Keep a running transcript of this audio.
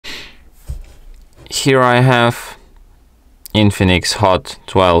Here I have INFINIX Hot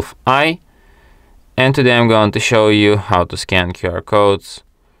 12i, and today I'm going to show you how to scan QR codes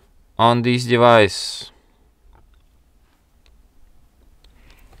on this device.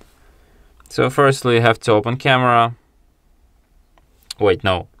 So firstly you have to open camera. Wait,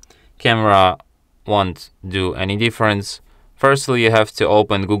 no, camera won't do any difference. Firstly you have to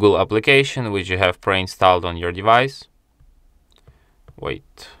open Google application which you have pre-installed on your device.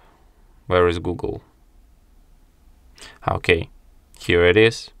 Wait, where is Google? Okay, here it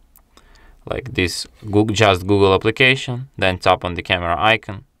is. Like this, just Google application. Then tap on the camera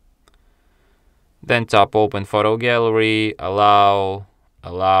icon. Then tap open photo gallery, allow.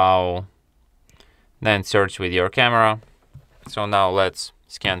 Then search with your camera. So now let's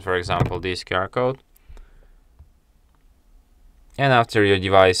scan, for example, this QR code. And after your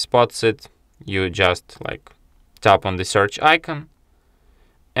device spots it, you just like tap on the search icon,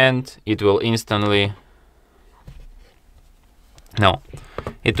 and it will instantly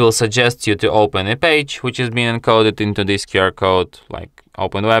it will suggest you to open a page which has been encoded into this QR code, like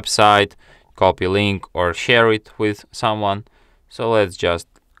open website, copy link, or share it with someone. So let's just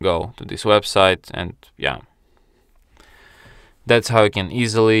go to this website, and yeah, that's how you can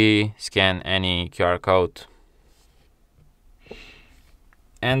easily scan any QR code.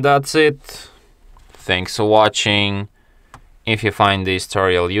 And that's it. Thanks for watching. If you find this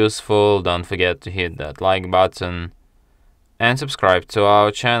tutorial useful, don't forget to hit that like button and subscribe to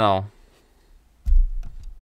our channel.